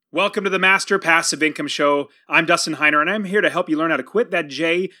Welcome to the Master Passive Income Show. I'm Dustin Heiner, and I'm here to help you learn how to quit that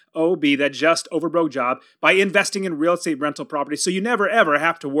JOB, that just over broke job, by investing in real estate rental properties so you never ever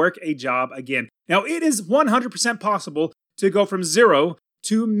have to work a job again. Now, it is 100% possible to go from zero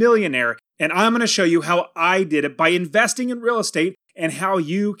to millionaire, and I'm going to show you how I did it by investing in real estate and how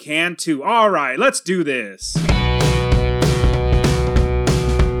you can too. All right, let's do this.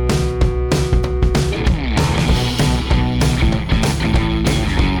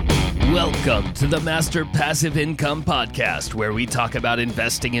 Welcome to the Master Passive Income Podcast, where we talk about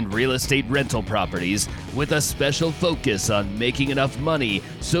investing in real estate rental properties with a special focus on making enough money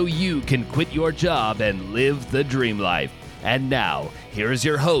so you can quit your job and live the dream life. And now, here is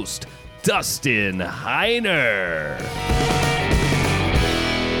your host, Dustin Heiner.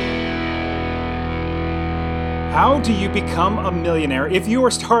 How do you become a millionaire if you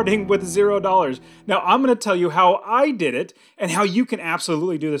are starting with $0? Now, I'm going to tell you how I did it and how you can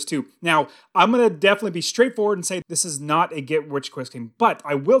absolutely do this too. Now, I'm going to definitely be straightforward and say this is not a get-rich-quick scheme, but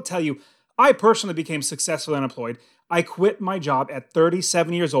I will tell you, I personally became successfully unemployed. I quit my job at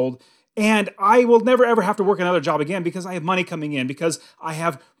 37 years old, and I will never ever have to work another job again because I have money coming in, because I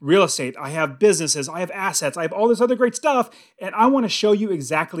have real estate, I have businesses, I have assets, I have all this other great stuff, and I want to show you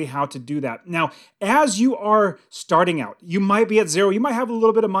exactly how to do that. Now, as you are starting out, you might be at zero, you might have a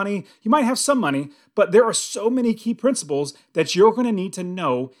little bit of money, you might have some money, but there are so many key principles that you're going to need to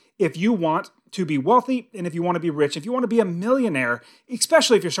know if you want to be wealthy and if you want to be rich, if you want to be a millionaire,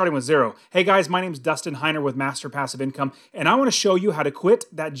 especially if you're starting with zero. Hey guys, my name is Dustin Heiner with Master Passive Income, and I want to show you how to quit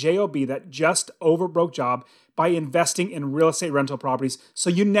that JOB, that just over broke job, by investing in real estate rental properties so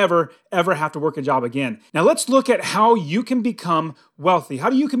you never ever have to work a job again. Now let's look at how you can become wealthy. How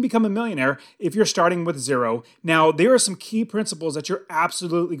you can become a millionaire if you're starting with zero. Now, there are some key principles that you're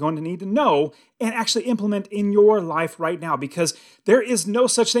absolutely going to need to know and actually implement in your life right now, because there is no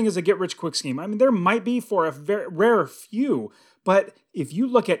such thing as a get-rich-quick scheme. I mean, there might be for a very rare few, but if you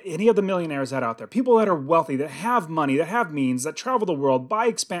look at any of the millionaires that are out there, people that are wealthy, that have money, that have means, that travel the world,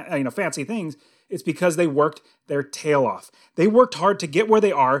 buy fancy things, it's because they worked their tail off. They worked hard to get where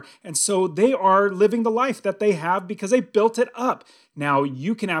they are, and so they are living the life that they have because they built it up. Now,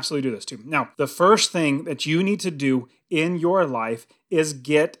 you can absolutely do this too. Now, the first thing that you need to do in your life is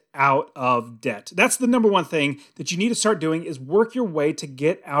get out of debt. That's the number one thing that you need to start doing, is work your way to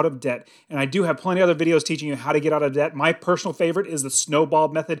get out of debt. And I do have plenty of other videos teaching you how to get out of debt. My personal favorite is the snowball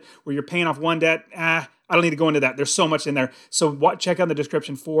method, where you're paying off one debt. I don't need to go into that. There's so much in there. So check out the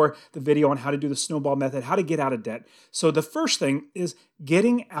description for the video on how to do the snowball method, how to get out of debt. So the first thing is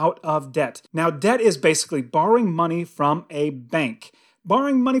getting out of debt. Now, debt is basically borrowing money from a bank.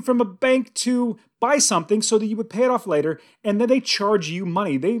 Borrowing money from a bank to buy something so that you would pay it off later, and then they charge you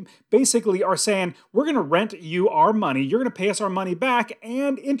money. They basically are saying, we're going to rent you our money, you're going to pay us our money back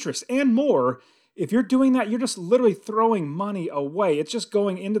and interest and more. If you're doing that, you're just literally throwing money away. It's just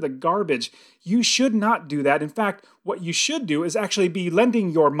going into the garbage. You should not do that. In fact, what you should do is actually be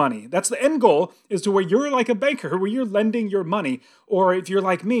lending your money. That's the end goal, is to where you're like a banker, where you're lending your money. Or if you're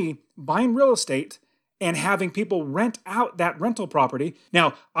like me, buying real estate and having people rent out that rental property.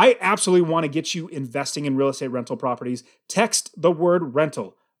 Now, I absolutely want to get you investing in real estate rental properties. Text the word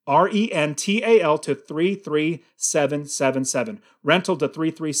rental, RENTAL, to 33777. Rental to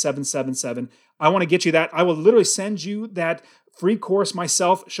 33777. I want to get you that. I will literally send you that free course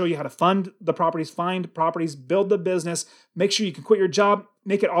myself, show you how to fund the properties, find properties, build the business, make sure you can quit your job,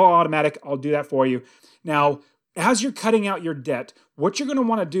 make it all automatic. I'll do that for you. Now, as you're cutting out your debt, what you're going to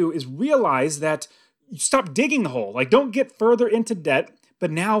want to do is realize that you stop digging the hole. Like, don't get further into debt, but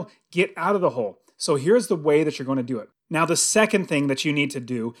now get out of the hole. So here's the way that you're going to do it. Now, the second thing that you need to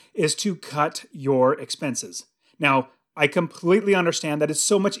do is to cut your expenses. Now, I completely understand that it's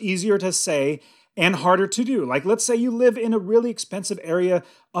so much easier to say and harder to do. Like, let's say you live in a really expensive area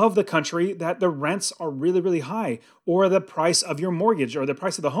of the country that the rents are really, really high, or the price of your mortgage or the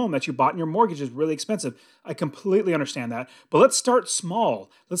price of the home that you bought in your mortgage is really expensive. I completely understand that. But let's start small.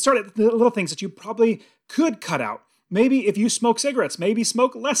 Let's start at the little things that you probably could cut out. Maybe if you smoke cigarettes, maybe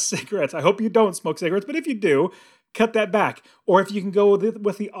smoke less cigarettes. I hope you don't smoke cigarettes, but if you do, cut that back. Or if you can go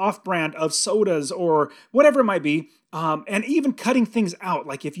with the off-brand of sodas or whatever it might be, and even cutting things out.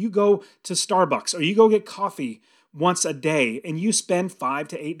 Like if you go to Starbucks or you go get coffee once a day and you spend $5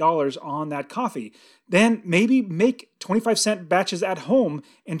 to $8 on that coffee, then maybe make 25-cent batches at home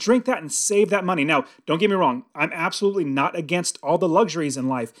and drink that and save that money. Now, don't get me wrong. I'm absolutely not against all the luxuries in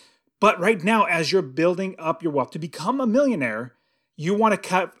life. But right now, as you're building up your wealth to become a millionaire, you want to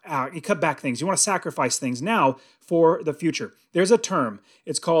cut back things. You want to sacrifice things now for the future. There's a term.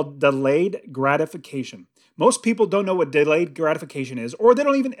 It's called delayed gratification. Most people don't know what delayed gratification is, or they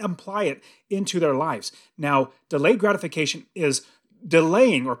don't even apply it into their lives. Now, delayed gratification is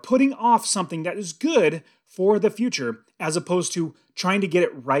delaying or putting off something that is good for the future as opposed to trying to get it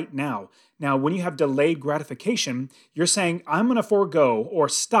right now. Now, when you have delayed gratification, you're saying, I'm going to forego or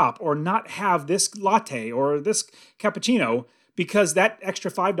stop or not have this latte or this cappuccino because that extra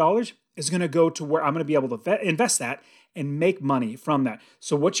 $5 is going to go to where I'm going to be able to invest that and make money from that.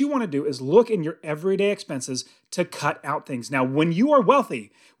 So what you want to do is look in your everyday expenses to cut out things. Now, when you are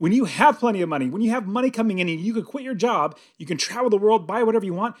wealthy, when you have plenty of money, when you have money coming in and you can quit your job, you can travel the world, buy whatever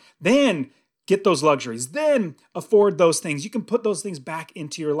you want, then get those luxuries, then afford those things. You can put those things back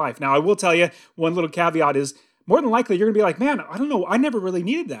into your life. Now, I will tell you one little caveat is more than likely you're going to be like, man, I don't know, I never really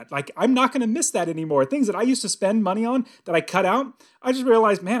needed that. Like, I'm not going to miss that anymore. Things that I used to spend money on that I cut out, I just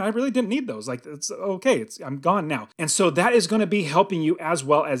realized, man, I really didn't need those. Like, it's okay. I'm gone now. And so that is going to be helping you as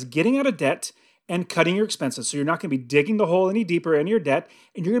well as getting out of debt and cutting your expenses. So you're not going to be digging the hole any deeper into your debt,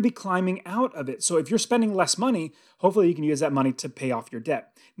 and you're going to be climbing out of it. So if you're spending less money, hopefully you can use that money to pay off your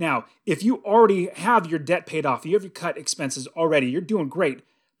debt. Now, if you already have your debt paid off, you have your cut expenses already, you're doing great.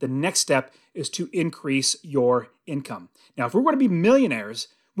 The next step is to increase your income. Now, if we're going to be millionaires,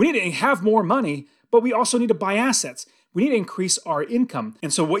 we need to have more money, but we also need to buy assets. We need to increase our income.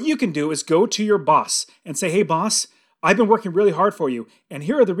 And so what you can do is go to your boss and say, hey, boss, I've been working really hard for you, and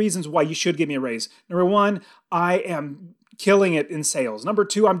here are the reasons why you should give me a raise. Number one, I am killing it in sales. Number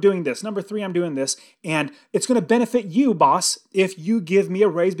two, I'm doing this. Number three, I'm doing this. And it's going to benefit you, boss, if you give me a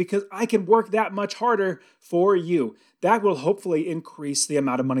raise because I can work that much harder for you. That will hopefully increase the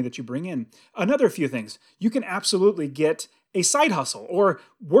amount of money that you bring in. Another few things. You can absolutely get a side hustle or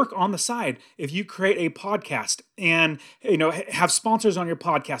work on the side. If you create a podcast and have sponsors on your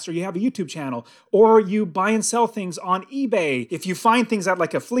podcast, or you have a YouTube channel, or you buy and sell things on eBay, if you find things at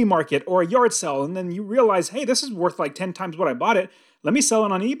like a flea market or a yard sale, and then you realize, hey, this is worth like 10 times what I bought it, let me sell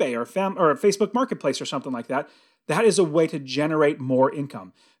it on eBay or a Facebook Marketplace or something like that. That is a way to generate more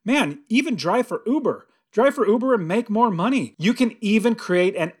income. Man, even drive for Uber. Drive for Uber and make more money. You can even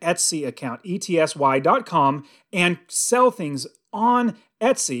create an Etsy account, etsy.com, and sell things on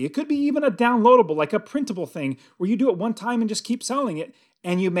Etsy. It could be even a downloadable, like a printable thing where you do it one time and just keep selling it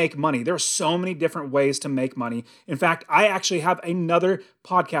and you make money. There are so many different ways to make money. In fact, I actually have another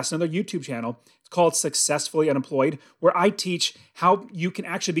podcast, another YouTube channel. It's called Successfully Unemployed, where I teach how you can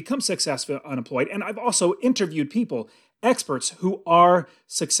actually become successfully unemployed. And I've also interviewed people, experts who are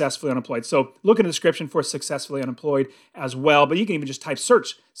successfully unemployed. So look in the description for Successfully Unemployed as well, but you can even just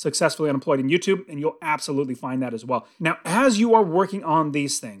search Successfully Unemployed in YouTube and you'll absolutely find that as well. Now, as you are working on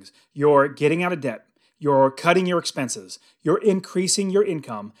these things, you're getting out of debt, you're cutting your expenses, you're increasing your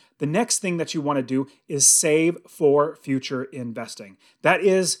income, the next thing that you want to do is save for future investing. That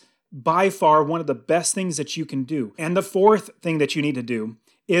is by far one of the best things that you can do. And the fourth thing that you need to do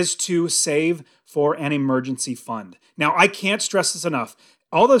is to save for an emergency fund. Now, I can't stress this enough.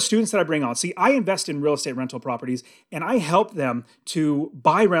 All those students that I bring on, see, I invest in real estate rental properties, and I help them to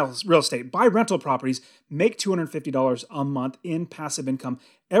buy real estate, buy rental properties, make $250 a month in passive income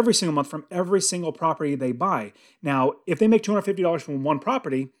every single month from every single property they buy. Now, if they make $250 from one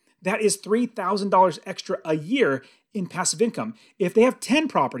property, that is $3,000 extra a year in passive income. If they have 10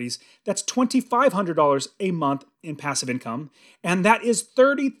 properties, that's $2,500 a month in passive income. And that is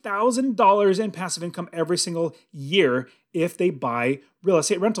 $30,000 in passive income every single year if they buy real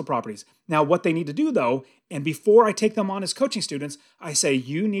estate rental properties. Now, what they need to do though, and before I take them on as coaching students, I say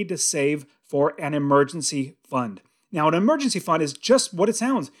you need to save for an emergency fund. Now, an emergency fund is just what it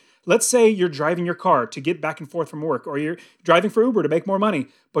sounds. Let's say you're driving your car to get back and forth from work, or you're driving for Uber to make more money,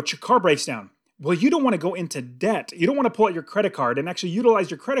 but your car breaks down. Well, you don't want to go into debt. You don't want to pull out your credit card and actually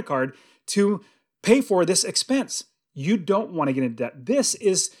utilize your credit card to pay for this expense. You don't want to get into debt. This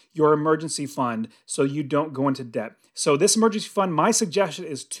is your emergency fund so you don't go into debt. So this emergency fund, my suggestion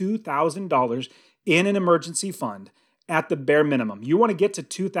is $2,000 in an emergency fund at the bare minimum. You want to get to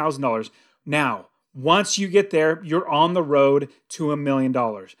 $2,000. Now, once you get there, you're on the road to $1 million.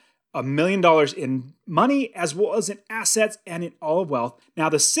 $1 million in money as well as in assets and in all wealth. Now,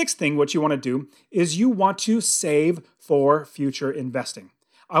 the sixth thing, what you want to do is you want to save for future investing.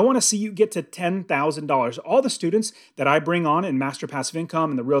 I want to see you get to $10,000. All the students that I bring on in Master Passive Income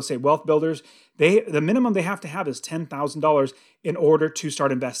and the Real Estate Wealth Builders, the minimum they have to have is $10,000 in order to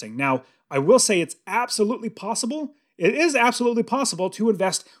start investing. Now, I will say it's absolutely possible. It is absolutely possible to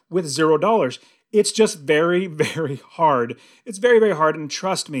invest with $0. It's just very, very hard. It's very, very hard. And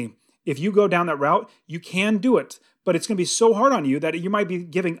trust me, if you go down that route, you can do it. But it's going to be so hard on you that you might be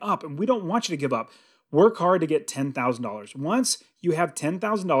giving up. And we don't want you to give up. Work hard to get $10,000. Once you have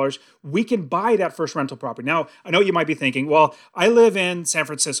 $10,000, we can buy that first rental property. Now, I know you might be thinking, well, I live in San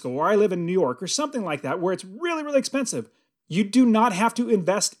Francisco or I live in New York or something like that where it's really, really expensive. You do not have to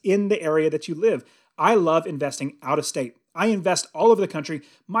invest in the area that you live. I love investing out of state. I invest all over the country.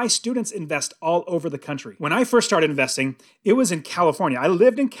 My students invest all over the country. When I first started investing, it was in California. I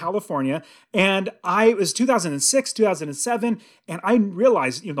lived in California and it was 2006, 2007, and I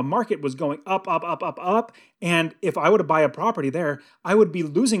realized, the market was going up, up, up, up, up. And if I were to buy a property there, I would be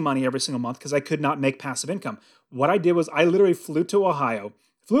losing money every single month because I could not make passive income. What I did was I literally flew to Ohio,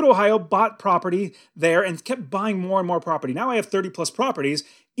 bought property there, and kept buying more and more property. Now I have 30 plus properties,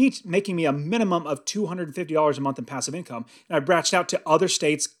 each making me a minimum of $250 a month in passive income. And I branched out to other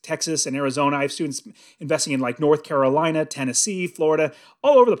states, Texas and Arizona. I have students investing in like North Carolina, Tennessee, Florida,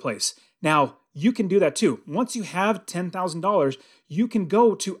 all over the place. Now, you can do that too. Once you have $10,000, you can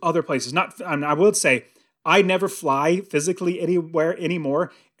go to other places. I will say, I never fly physically anywhere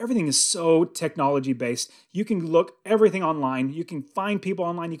anymore. Everything is so technology based. You can look everything online. You can find people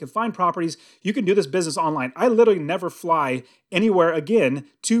online. You can find properties. You can do this business online. I literally never fly anywhere again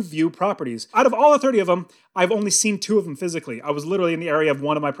to view properties. Out of all the 30 of them, I've only seen 2 of them physically. I was literally in the area of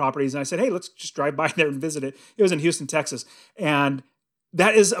one of my properties and I said, hey, let's just drive by there and visit it. It was in Houston, Texas. And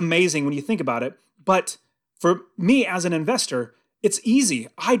that is amazing when you think about it. But for me as an investor, it's easy.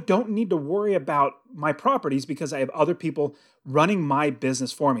 I don't need to worry about my properties because I have other people running my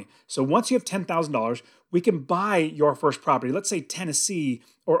business for me. So once you have $10,000, we can buy your first property. Let's say Tennessee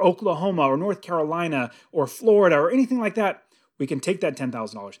or Oklahoma or North Carolina or Florida or anything like that. We can take that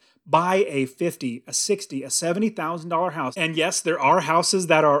 $10,000, buy a $50,000, a $60,000, a $70,000 house. And yes, there are houses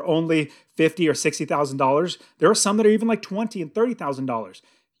that are only $50,000 or $60,000. There are some that are even like $20,000 and $30,000.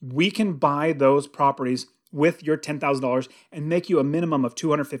 We can buy those properties with your $10,000 and make you a minimum of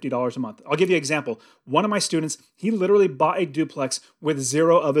 $250 a month. I'll give you an example. One of my students, he literally bought a duplex with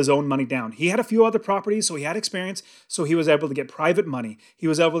 0 of his own money down. He had a few other properties, so he had experience, so he was able to get private money. He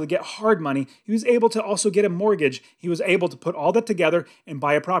was able to get hard money. He was able to also get a mortgage. He was able to put all that together and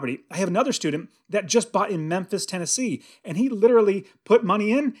buy a property. I have another student that just bought in Memphis, Tennessee, and he literally put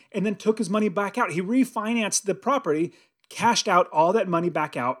money in and then took his money back out. He refinanced the property, cashed out all that money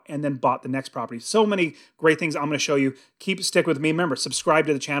back out, and then bought the next property. So many great things I'm going to show you. Stick with me. Remember, subscribe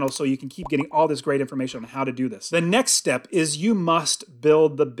to the channel so you can keep getting all this great information on how to do this. The next step is you must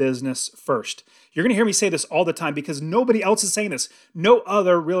build the business first. You're going to hear me say this all the time because nobody else is saying this. No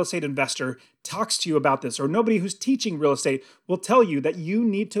other real estate investor talks to you about this, or nobody who's teaching real estate will tell you that you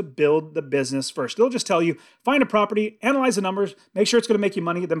need to build the business first. They'll just tell you, find a property, analyze the numbers, make sure it's going to make you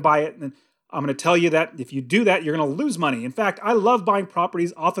money, then buy it, and then I'm going to tell you that if you do that, you're going to lose money. In fact, I love buying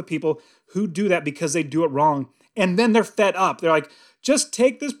properties off of people who do that because they do it wrong. And then they're fed up. They're like, just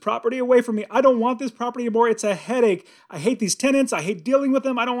take this property away from me. I don't want this property anymore. It's a headache. I hate these tenants. I hate dealing with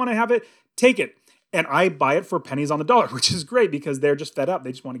them. I don't want to have it. Take it. And I buy it for pennies on the dollar, which is great because they're just fed up.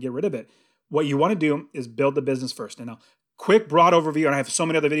 They just want to get rid of it. What you want to do is build the business first. And now, quick, broad overview, and I have so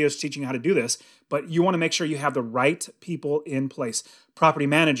many other videos teaching you how to do this, but you want to make sure you have the right people in place. Property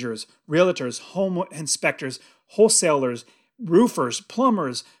managers, realtors, home inspectors, wholesalers, roofers,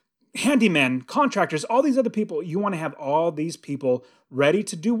 plumbers, handymen, contractors, all these other people. You want to have all these people ready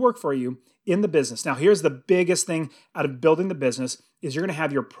to do work for you in the business. Now, here's the biggest thing out of building the business is you're going to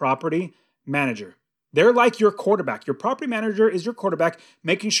have your property manager. They're like your quarterback. Your property manager is your quarterback,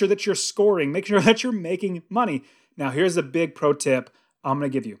 making sure that you're scoring, making sure that you're making money. Now, here's the big pro tip I'm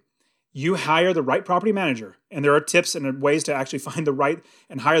going to give you. You hire the right property manager, and there are tips and ways to actually find the right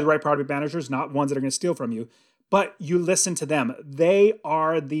and hire the right property managers, not ones that are going to steal from you, but you listen to them. They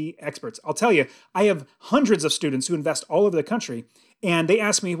are the experts. I'll tell you, I have hundreds of students who invest all over the country, and they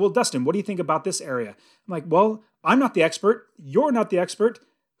ask me, well, Dustin, what do you think about this area? I'm like, well, I'm not the expert. You're not the expert.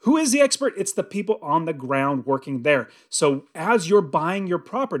 Who is the expert? It's the people on the ground working there. So as you're buying your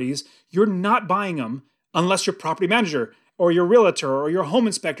properties, you're not buying them unless your property manager or your realtor or your home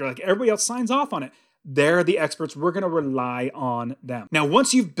inspector, like everybody else, signs off on it. They're the experts. We're going to rely on them. Now,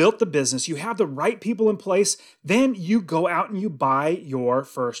 once you've built the business, you have the right people in place, then you go out and you buy your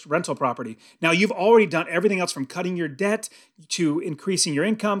first rental property. Now, you've already done everything else from cutting your debt to increasing your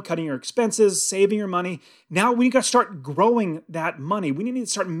income, cutting your expenses, saving your money. Now we got to start growing that money. We need to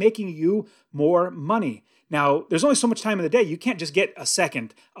start making you more money. Now, there's only so much time in the day. You can't just get a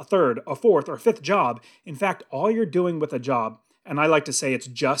second, a third, a fourth, or a fifth job. In fact, all you're doing with a job, and I like to say it's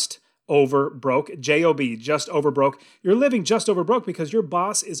just over broke, J-O-B, just over broke. You're living just over broke because your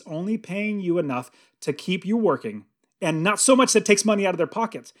boss is only paying you enough to keep you working and not so much that takes money out of their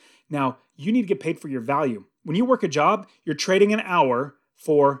pockets. Now, you need to get paid for your value. When you work a job, you're trading an hour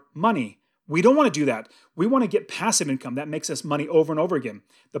for money. We don't want to do that. We want to get passive income that makes us money over and over again.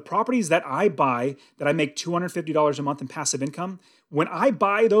 The properties that I buy, that I make $250 a month in passive income, when I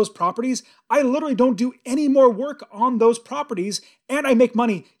buy those properties, I literally don't do any more work on those properties, and I make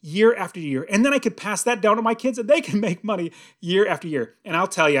money year after year. And then I could pass that down to my kids and they can make money year after year. And I'll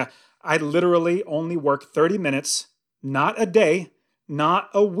tell you, I literally only work 30 minutes, not a day, not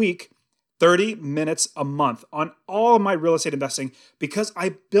a week, 30 minutes a month on all of my real estate investing because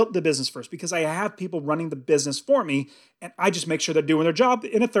I built the business first, because I have people running the business for me, and I just make sure they're doing their job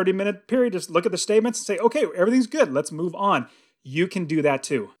in a 30-minute period. Just look at the statements and say, okay, everything's good. Let's move on. You can do that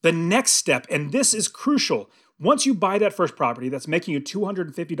too. The next step, and this is crucial, once you buy that first property that's making you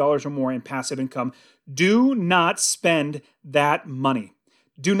 $250 or more in passive income, do not spend that money.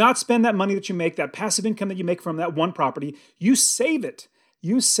 Do not spend that money that you make, that passive income that you make from that one property. You save it.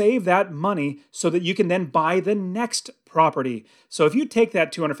 You save that money so that you can then buy the next property. So if you take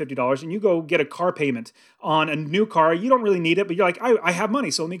that $250 and you go get a car payment on a new car, you don't really need it, but you're like, I have money,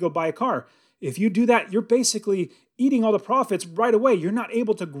 so let me go buy a car. If you do that, you're basically eating all the profits right away. You're not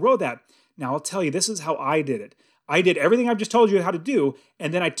able to grow that. Now, I'll tell you, this is how I did it. I did everything I've just told you how to do,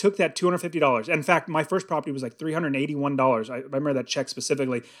 and then I took that $250. In fact, my first property was like $381. I remember that check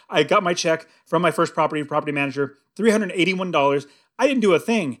specifically. I got my check from my first property manager, $381. I didn't do a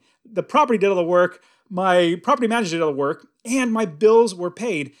thing. The property did all the work, my property manager did all the work, and my bills were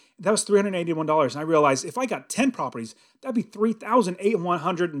paid. That was $381. And I realized if I got 10 properties, that'd be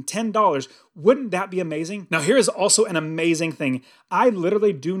 $3,110. Wouldn't that be amazing? Now, here is also an amazing thing. I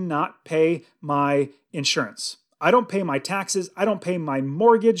literally do not pay my insurance. I don't pay my taxes. I don't pay my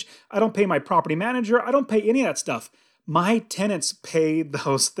mortgage. I don't pay my property manager. I don't pay any of that stuff. My tenants pay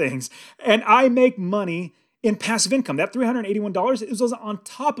those things. And I make money in passive income. That $381 is on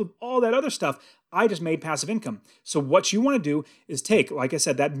top of all that other stuff. I just made passive income. So what you want to do is take, like I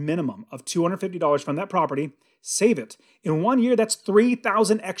said, that minimum of $250 from that property, save it. In 1 year, that's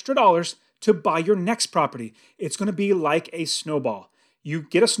 $3,000 extra to buy your next property. It's going to be like a snowball. You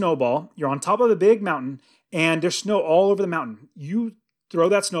get a snowball, you're on top of a big mountain, and there's snow all over the mountain. You throw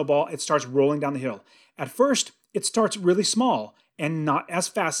that snowball, it starts rolling down the hill. At first, it starts really small and not as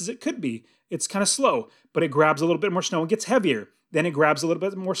fast as it could be. It's kind of slow, but it grabs a little bit more snow and gets heavier. Then it grabs a little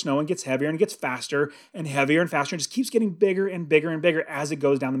bit more snow and gets heavier and gets faster and heavier and faster and just keeps getting bigger and bigger and bigger as it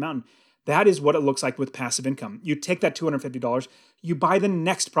goes down the mountain. That is what it looks like with passive income. You take that $250, you buy the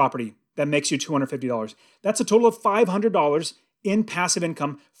next property that makes you $250. That's a total of $500 in passive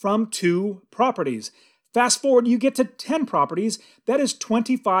income from 2 properties. Fast forward, you get to 10 properties. That is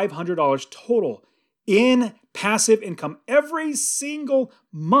 $2,500 total in passive income every single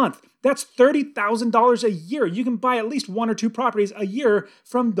month. That's $30,000 a year. You can buy at least 1 or 2 properties a year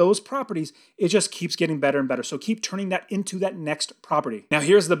from those properties. It just keeps getting better and better. So keep turning that into that next property. Now,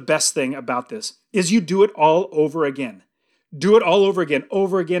 here's the best thing about this is you do it all over again. Do it all over again,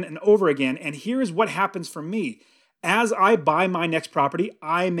 and over again. And here's what happens for me. As I buy my next property,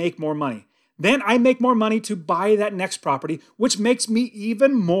 I make more money. Then I make more money to buy that next property, which makes me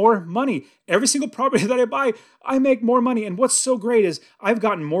even more money. Every single property that I buy, I make more money. And what's so great is I've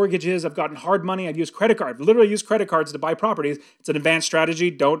gotten mortgages, I've gotten hard money, I've used credit cards, literally used credit cards to buy properties. It's an advanced strategy.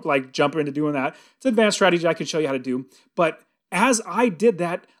 Don't jump into doing that. It's an advanced strategy I can show you how to do. But as I did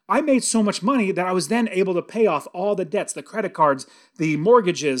that, I made so much money that I was then able to pay off all the debts, the credit cards, the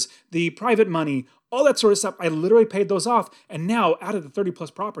mortgages, the private money, all that sort of stuff. I literally paid those off. And now out of the 30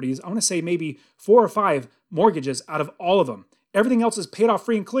 plus properties, I want to say maybe 4 or 5 mortgages out of all of them. Everything else is paid off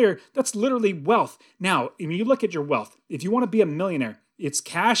free and clear. That's literally wealth. Now, when you look at your wealth, if you want to be a millionaire, it's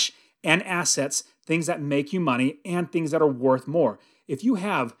cash and assets, things that make you money and things that are worth more. If you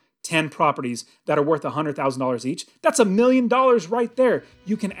have 10 properties that are worth $100,000 each, that's $1 million right there.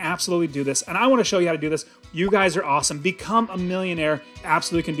 You can absolutely do this. And I want to show you how to do this. You guys are awesome. Become a millionaire.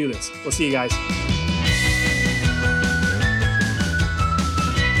 Absolutely can do this. We'll see you guys.